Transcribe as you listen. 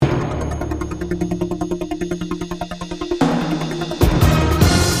I'm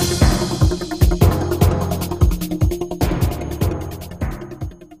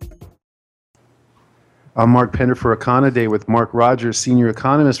Mark Pender for Econoday with Mark Rogers, Senior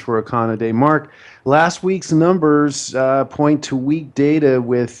Economist for Econoday. Mark, last week's numbers point to weak data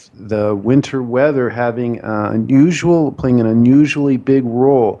with the winter weather having playing an unusually big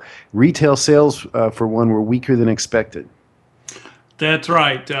role. Retail sales, for one, were weaker than expected. That's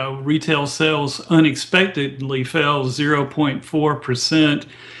right. Retail sales unexpectedly fell 0.4%,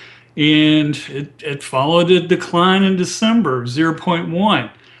 and it followed a decline in December of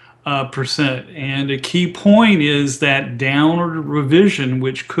 0.1%. And a key point is that downward revision,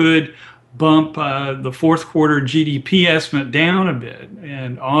 which could bump the fourth quarter GDP estimate down a bit.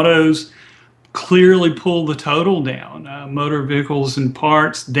 And autos clearly pull the total down. Motor vehicles and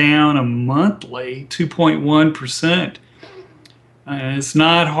parts down a monthly 2.1%. It's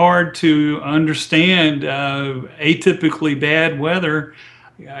not hard to understand. Atypically bad weather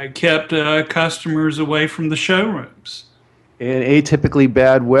kept customers away from the showrooms. And atypically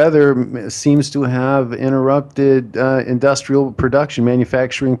bad weather seems to have interrupted industrial production,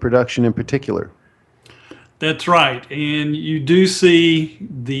 manufacturing production in particular. That's right. And you do see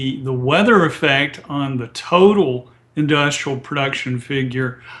the weather effect on the total industrial production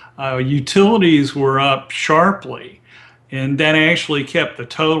figure. Utilities were up sharply, and that actually kept the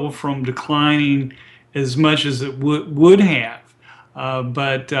total from declining as much as it would have.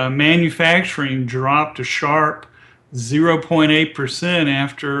 But manufacturing dropped a sharp 0.8%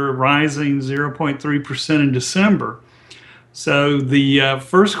 after rising 0.3% in December. So the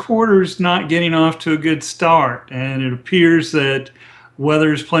first quarter is not getting off to a good start, and it appears that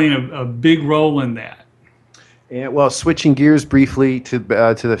weather is playing a big role in that. And well, switching gears briefly to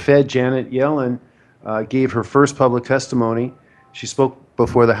the Fed, Janet Yellen gave her first public testimony. She spoke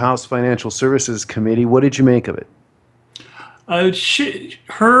before the House Financial Services Committee. What did you make of it?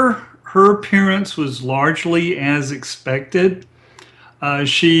 Her appearance was largely as expected.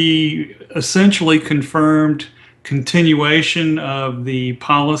 She essentially confirmed continuation of the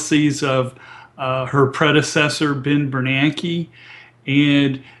policies of her predecessor, Ben Bernanke,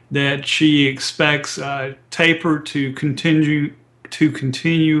 and that she expects taper to continue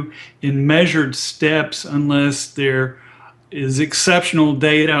in measured steps unless there is exceptional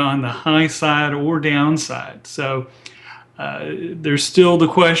data on the high side or downside. So there's still the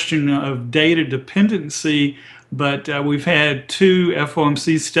question of data dependency, but we've had two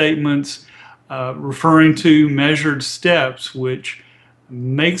FOMC statements referring to measured steps, which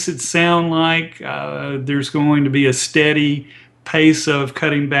makes it sound like there's going to be a steady pace of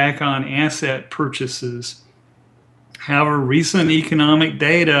cutting back on asset purchases. However, recent economic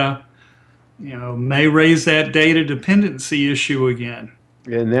data, may raise that data dependency issue again.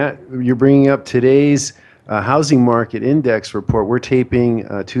 And that you're bringing up today's housing market index report. We're taping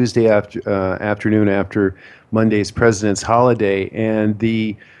Tuesday afternoon after Monday's President's holiday, and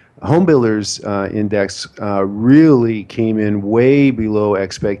the home builders index really came in way below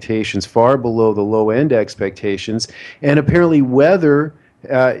expectations, far below the low end expectations, and apparently weather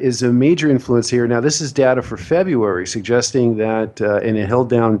is a major influence here. Now, this is data for February, suggesting that, and it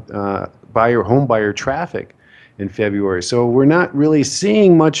held down home buyer traffic in February. So we're not really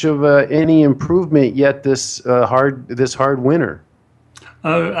seeing much of any improvement yet this hard winter.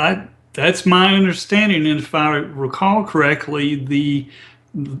 That's my understanding, and if I recall correctly, the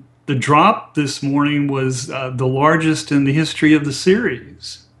drop this morning was the largest in the history of the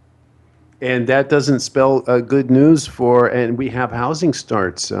series. And that doesn't spell good news and we have housing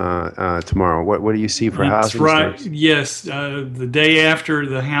starts tomorrow. What do you see for housing starts? That's right. Yes, the day after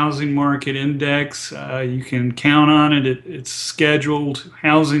the housing market index, you can count on it. It's scheduled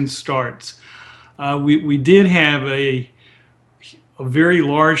housing starts. We did have a very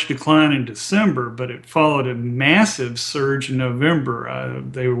large decline in December, but it followed a massive surge in November.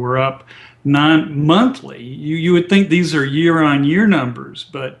 They were up monthly. You would think these are year-on-year numbers,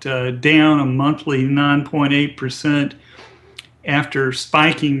 but down a monthly 9.8% after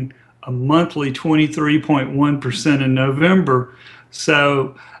spiking a monthly 23.1% in November.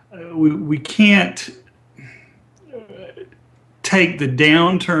 So we can't take the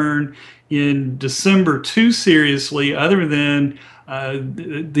downturn in December too seriously, other than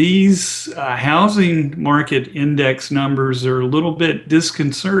these housing market index numbers are a little bit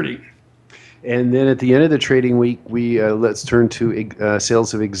disconcerting. And then at the end of the trading week, let's turn to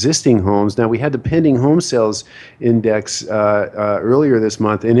sales of existing homes. Now, we had the pending home sales index earlier this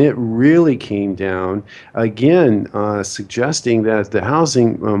month, and it really came down again, suggesting that the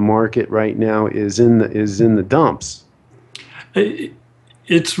housing market right now is in the dumps.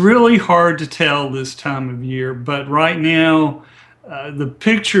 It's really hard to tell this time of year, but right now, the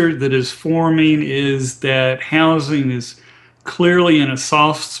picture that is forming is that housing is clearly in a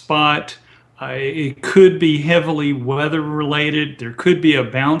soft spot. It could be heavily weather related. There could be a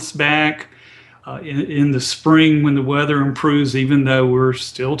bounce back in the spring when the weather improves, even though we're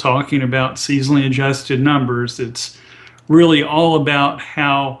still talking about seasonally adjusted numbers. It's really all about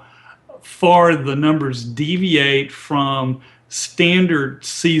how far the numbers deviate from standard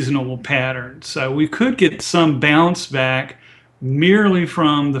seasonal patterns. So we could get some bounce back merely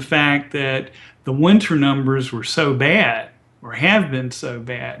from the fact that the winter numbers were so bad or have been so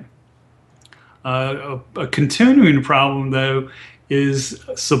bad. A continuing problem, though, is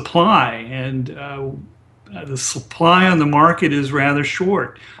supply, and the supply on the market is rather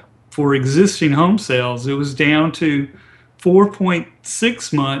short. For existing home sales, it was down to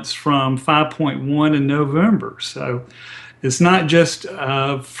 4.6 months from 5.1 in November. So it's not just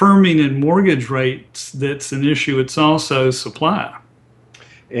firming in mortgage rates that's an issue, it's also supply.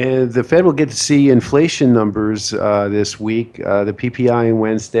 And the Fed will get to see inflation numbers this week, the PPI on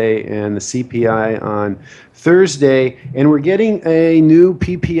Wednesday and the CPI on Thursday. And we're getting a new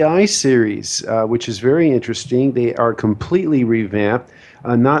PPI series, which is very interesting. They are completely revamped,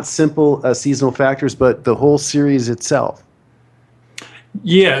 not simple seasonal factors, but the whole series itself.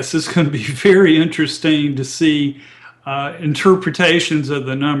 Yes, it's going to be very interesting to see interpretations of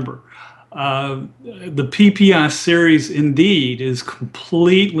the number. The PPI series indeed is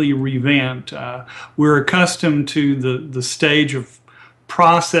completely revamped. We're accustomed to the stage of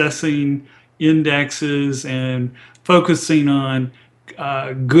processing indexes and focusing on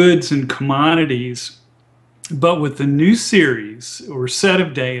goods and commodities. But with the new series or set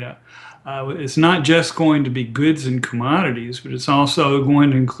of data, it's not just going to be goods and commodities, but it's also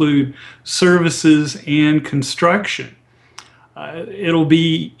going to include services and construction. It'll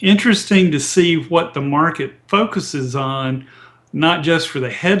be interesting to see what the market focuses on, not just for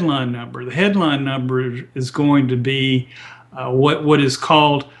the headline number. The headline number is going to be what is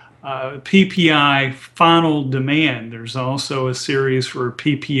called PPI final demand. There's also a series for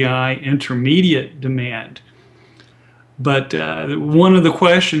PPI intermediate demand. But one of the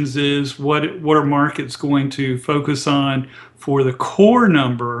questions is what are markets going to focus on for the core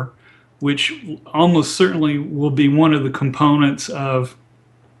number, which almost certainly will be one of the components of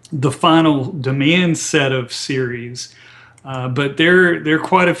the final demand set of series. But there are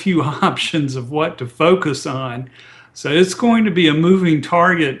quite a few options of what to focus on. So it's going to be a moving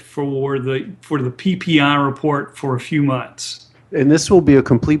target for the PPI report for a few months. And this will be a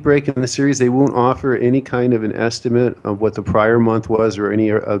complete break in the series. They won't offer any kind of an estimate of what the prior month was or any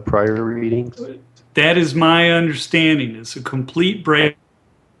prior readings? That is my understanding. It's a complete break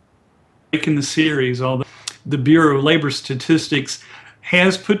in the series, although the Bureau of Labor Statistics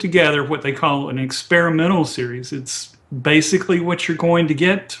has put together what they call an experimental series. It's basically what you're going to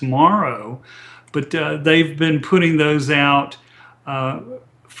get tomorrow, but they've been putting those out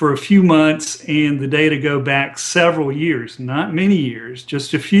for a few months, and the data go back several years, not many years,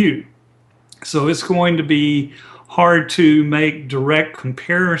 just a few. So it's going to be hard to make direct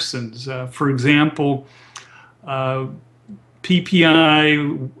comparisons. For example,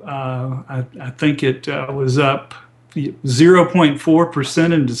 PPI, I think it was up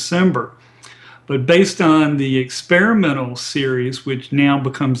 0.4% in December. But based on the experimental series, which now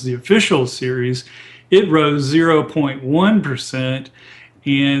becomes the official series, it rose 0.1%.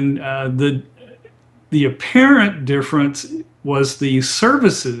 And the apparent difference was the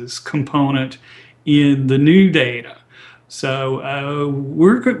services component in the new data. So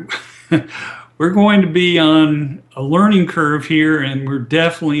we're going to be on a learning curve here, and we're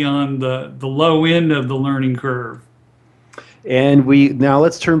definitely on the low end of the learning curve. And now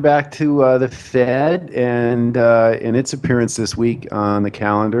let's turn back to the Fed and its appearance this week on the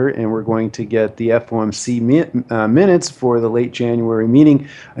calendar, and we're going to get the FOMC minutes for the late January meeting,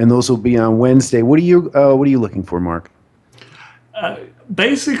 and those will be on Wednesday. What are you looking for, Mark?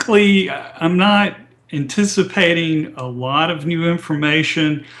 Basically, I'm not anticipating a lot of new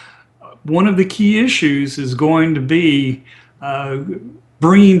information. One of the key issues is going to be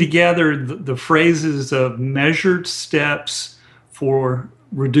bringing together the phrases of measured steps for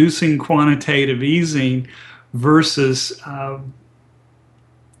reducing quantitative easing versus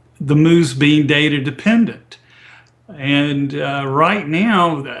the moves being data dependent. And right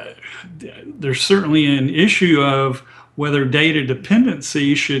now, there's certainly an issue of whether data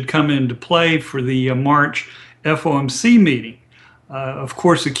dependency should come into play for the March FOMC meeting. Of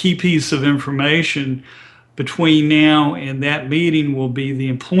course, a key piece of information between now and that meeting will be the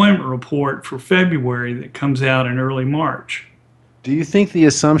employment report for February that comes out in early March. Do you think the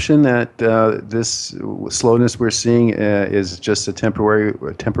assumption that this slowness we're seeing is just a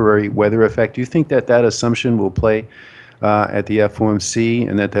temporary weather effect? Do you think that that assumption will play at the FOMC,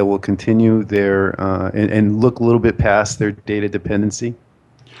 and that they will continue their and look a little bit past their data dependency?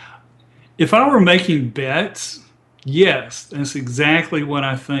 If I were making bets, yes, that's exactly what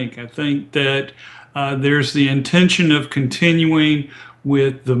I think. I think that there's the intention of continuing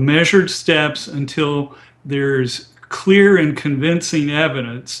with the measured steps until there's clear and convincing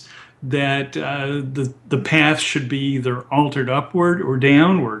evidence that the path should be either altered upward or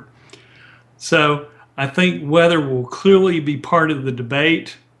downward. So I think weather will clearly be part of the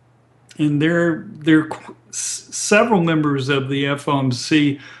debate, and there are several members of the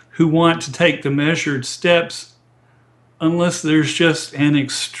FOMC who want to take the measured steps unless there's just an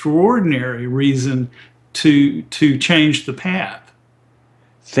extraordinary reason to change the path.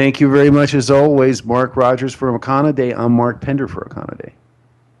 Thank you very much, as always, Mark Rogers for Econoday. I'm Mark Pender for Econoday.